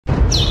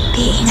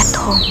Being at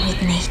home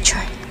with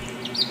nature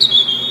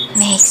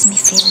makes me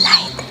feel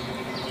light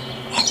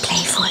and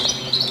playful.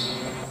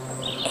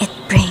 It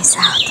brings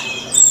out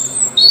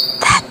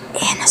that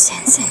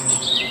innocence in me,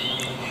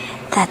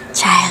 that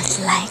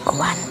childlike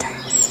wonder,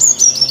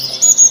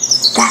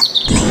 that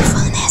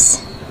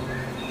playfulness,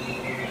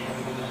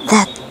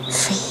 that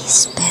free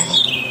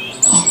spirit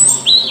in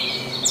me.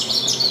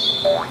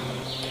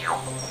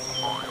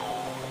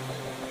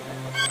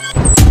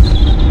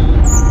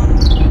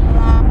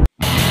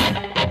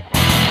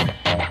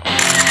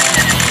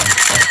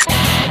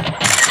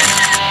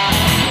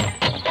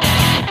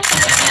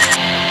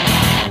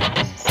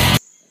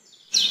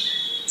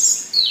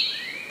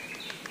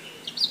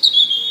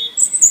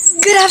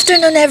 Good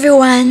afternoon,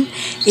 everyone.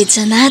 It's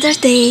another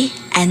day,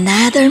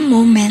 another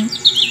moment,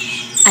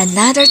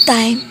 another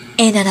time,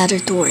 and another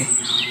tour.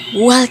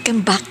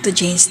 Welcome back to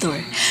Jane's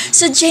Tour.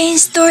 So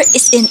Jane's Tour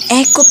is in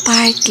Eco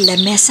Park La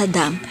Mesa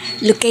Dam,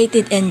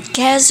 located in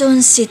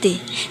Quezon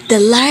City, the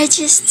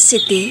largest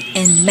city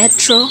in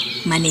Metro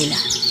Manila.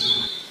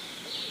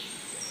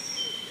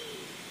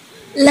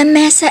 La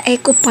Mesa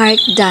Eco Park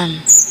Dam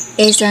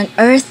is an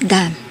earth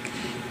dam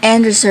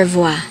and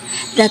reservoir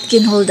that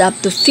can hold up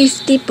to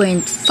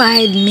 50.5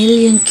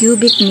 million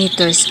cubic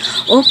meters,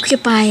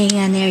 occupying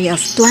an area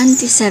of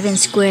 27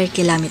 square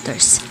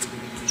kilometers.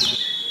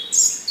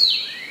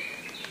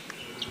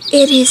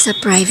 It is a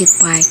private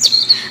park,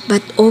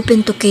 but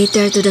open to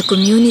cater to the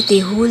community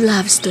who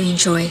loves to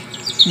enjoy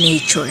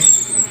nature.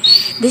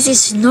 This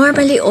is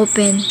normally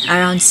open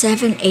around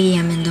 7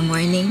 a.m. in the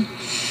morning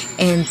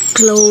and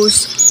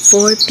close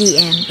 4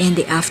 p.m. in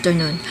the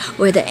afternoon,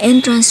 with the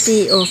entrance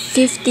fee of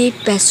 50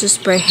 pesos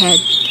per head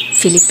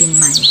Philippine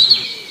money.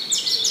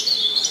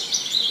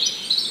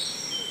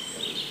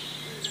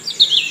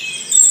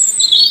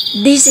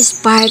 This is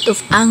part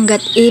of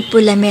Angat Ipo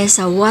La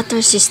Mesa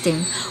water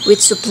system, which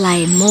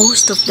supply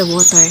most of the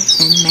water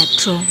in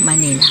Metro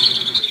Manila.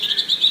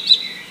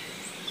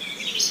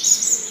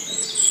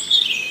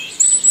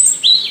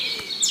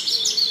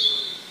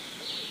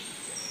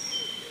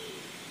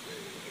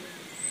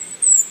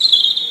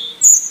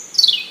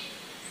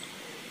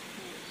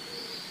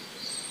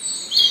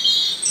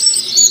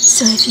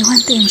 So if you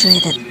want to enjoy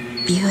the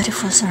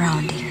beautiful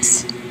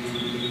surroundings,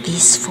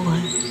 peaceful,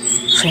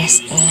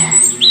 fresh air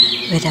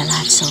with a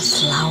lots of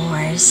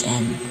flowers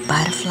and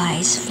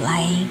butterflies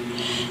flying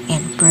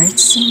and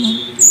birds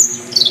singing,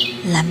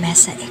 La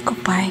Mesa Eco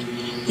Park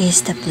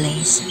is the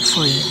place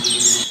for you.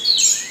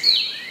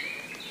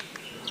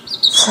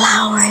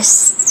 Flowers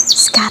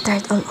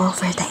scattered all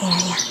over the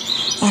area,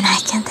 and I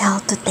can't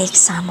help to take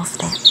some of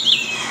them.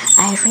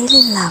 I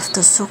really love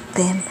to soak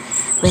them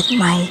with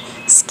my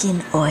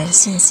skin oil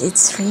since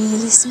it's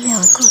really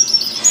smell good.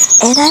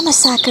 And I'm a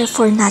sucker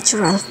for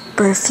natural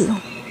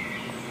perfume.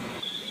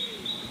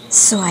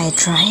 So I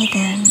dry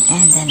them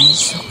and then I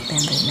soak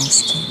them with my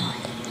skin oil.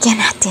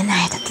 Cannot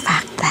deny the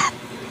fact that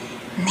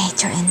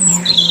nature and me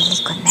really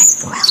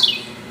connect well.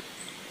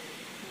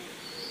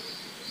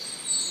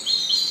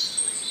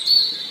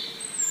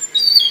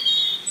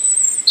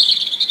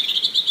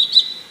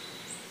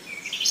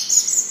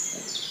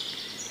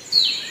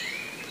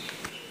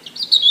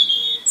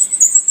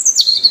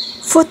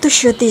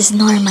 Photoshoot is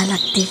normal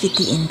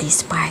activity in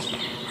this park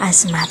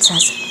as much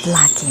as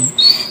vlogging,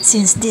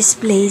 since this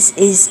place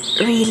is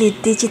really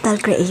digital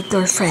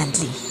creator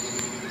friendly.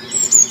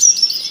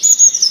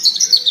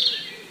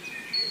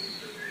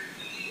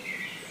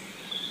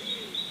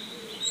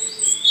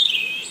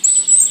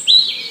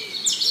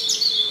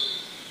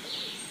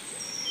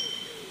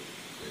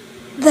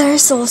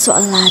 There's also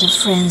a lot of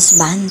friends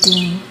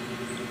bonding,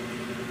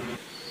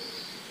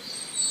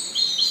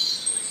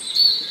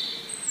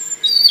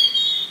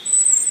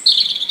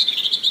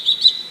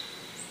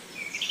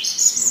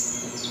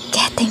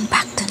 getting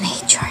back to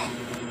nature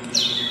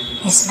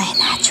is my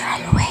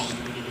natural way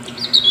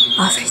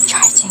of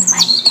recharging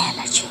my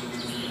energy.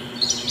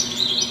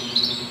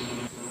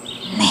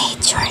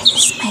 Nature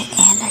is my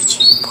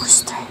energy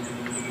booster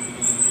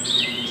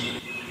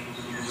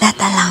that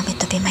allow me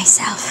to be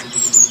myself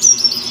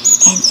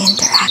and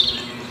interact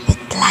with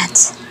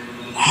plants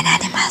and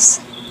animals.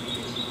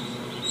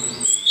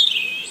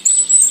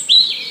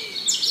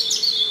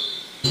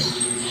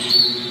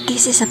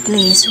 This is a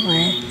place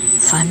where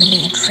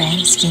family and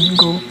friends can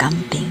go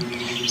camping.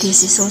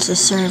 This is also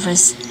serve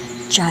as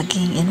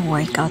jogging and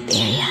workout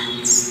area.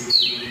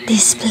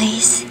 This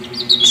place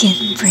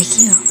can bring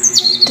you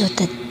to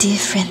the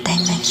different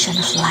dimension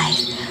of life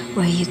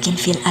where you can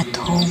feel at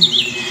home,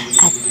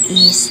 at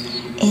ease,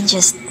 and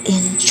just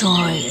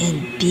enjoy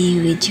and be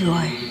with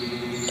your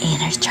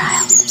inner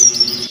child.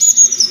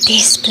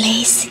 This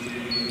place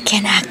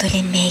can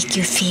actually make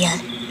you feel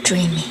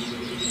dreamy,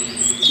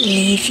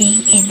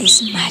 living in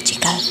this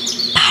magical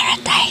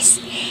paradise,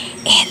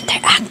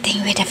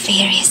 interacting with the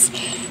fairies,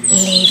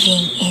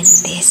 living in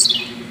this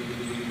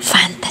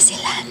fantasy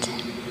land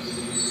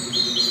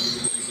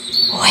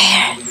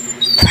where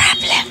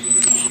problem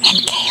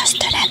and chaos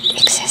do not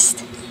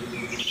exist.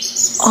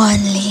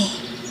 Only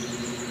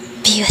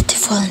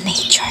beautiful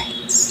nature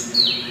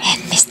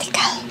and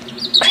mystical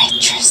grace.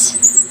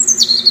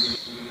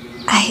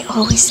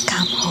 always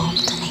come home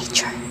to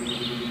nature.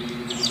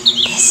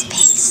 This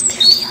makes me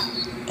feel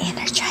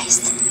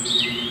energized.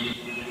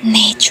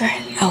 Nature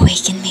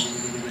awakened me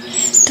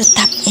to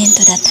tap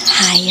into that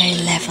higher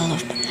level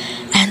of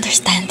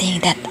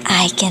understanding that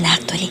I can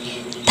actually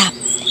tap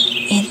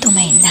into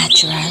my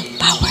natural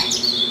power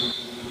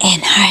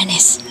and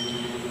harness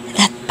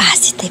that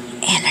positive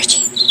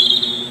energy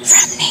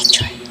from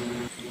nature.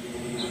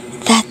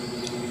 That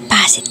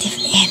positive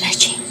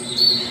energy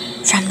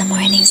from the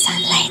morning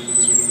sunlight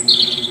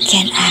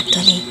can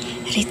actually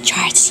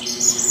recharge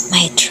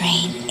my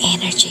drained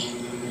energy.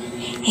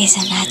 Is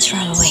a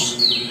natural way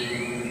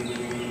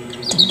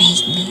to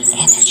make me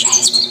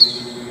energized.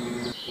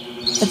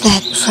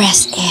 That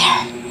fresh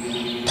air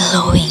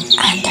blowing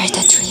under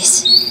the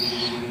trees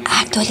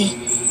actually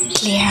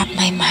clear up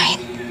my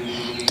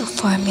mind to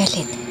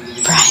formulate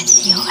brand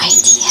new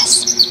ideas.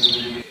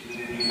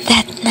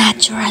 That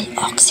natural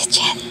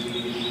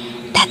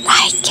oxygen that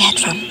I get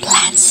from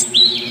plants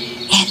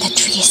and the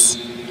trees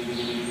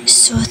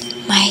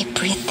soothe my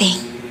breathing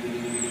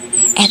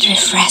and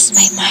refresh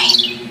my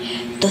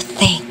mind to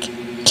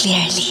think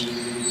clearly.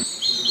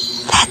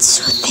 That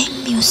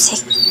soothing music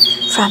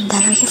from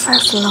the river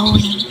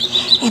flowing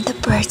and the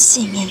birds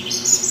singing,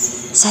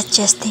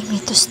 suggesting me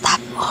to stop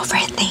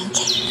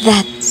overthinking.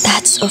 That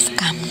touch of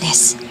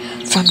calmness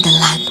from the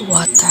land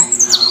water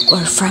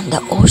or from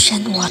the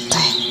ocean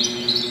water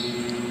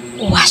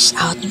wash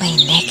out my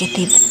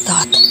negative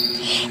thought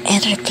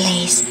and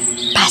replace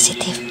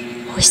positive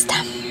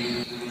wisdom.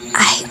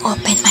 I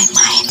open my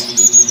mind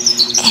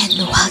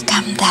and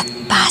welcome that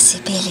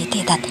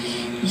possibility that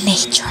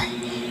nature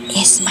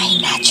is my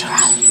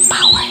natural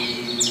power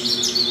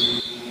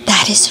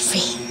that is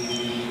free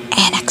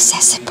and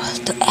accessible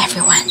to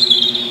everyone.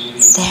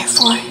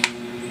 Therefore,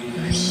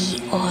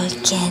 we all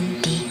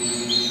can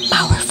be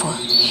powerful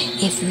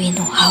if we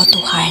know how to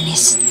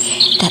harness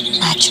that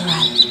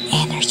natural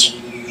energy.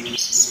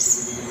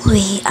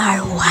 We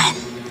are one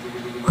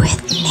with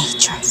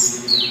nature.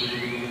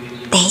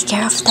 Take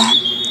care of them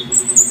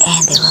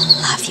and they will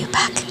love you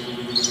back.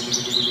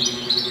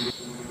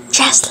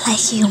 Just like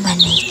human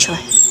nature,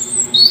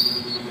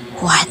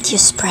 what you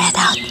spread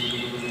out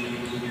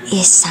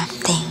is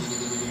something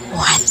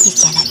what you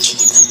can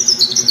achieve.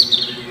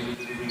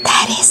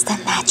 That is the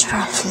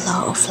natural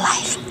flow of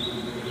life.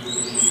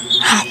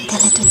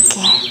 Handle it with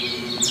care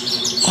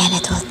and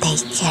it will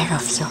take care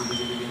of you.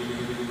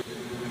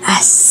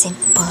 As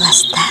simple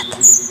as that.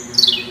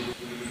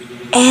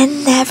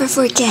 And never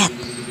forget,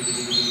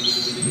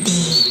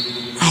 be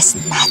as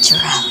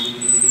natural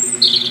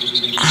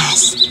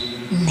as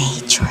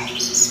nature.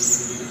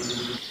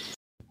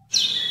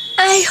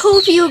 I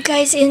hope you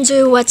guys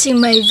enjoy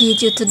watching my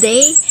video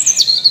today.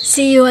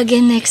 See you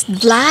again next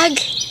vlog.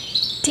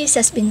 This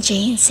has been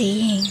Jane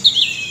saying,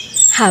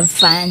 have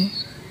fun,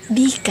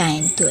 be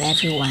kind to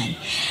everyone,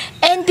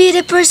 and be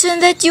the person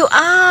that you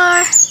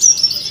are.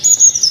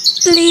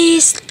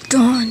 Please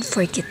don't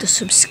forget to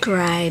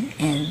subscribe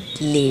and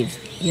leave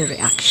your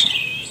reaction.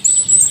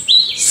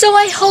 So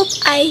I hope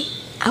I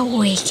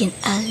awaken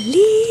a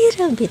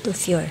little bit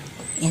of your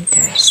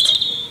interest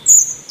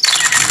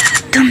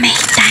to make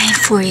time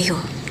for you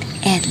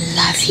and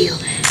love you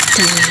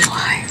the way you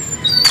are.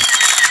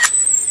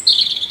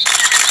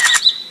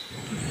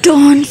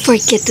 Don't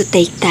forget to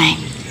take time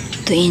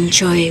to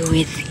enjoy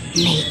with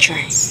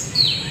nature.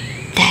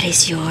 That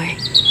is your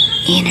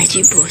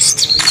energy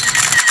boost.